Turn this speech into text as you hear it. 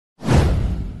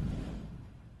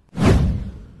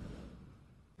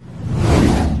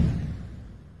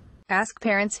Ask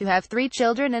parents who have 3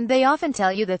 children and they often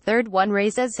tell you the third one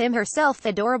raises him herself. The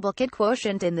adorable kid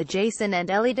quotient in the Jason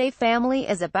and Ellie Day family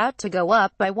is about to go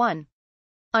up by 1.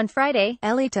 On Friday,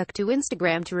 Ellie took to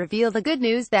Instagram to reveal the good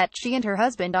news that she and her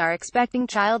husband are expecting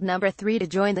child number 3 to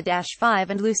join the -5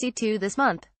 and Lucy 2 this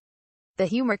month. The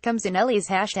humor comes in Ellie's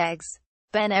hashtags.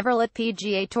 Ben Everett at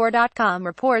PGAtour.com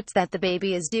reports that the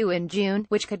baby is due in June,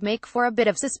 which could make for a bit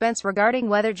of suspense regarding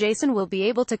whether Jason will be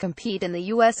able to compete in the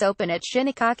U.S. Open at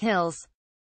Shinnecock Hills.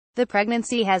 The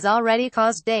pregnancy has already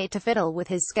caused Day to fiddle with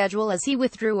his schedule as he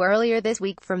withdrew earlier this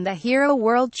week from the Hero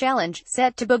World Challenge,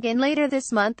 set to begin later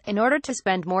this month, in order to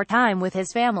spend more time with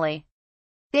his family.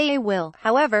 Day will,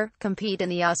 however, compete in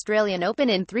the Australian Open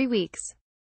in 3 weeks.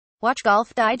 Watch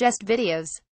Golf Digest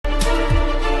videos.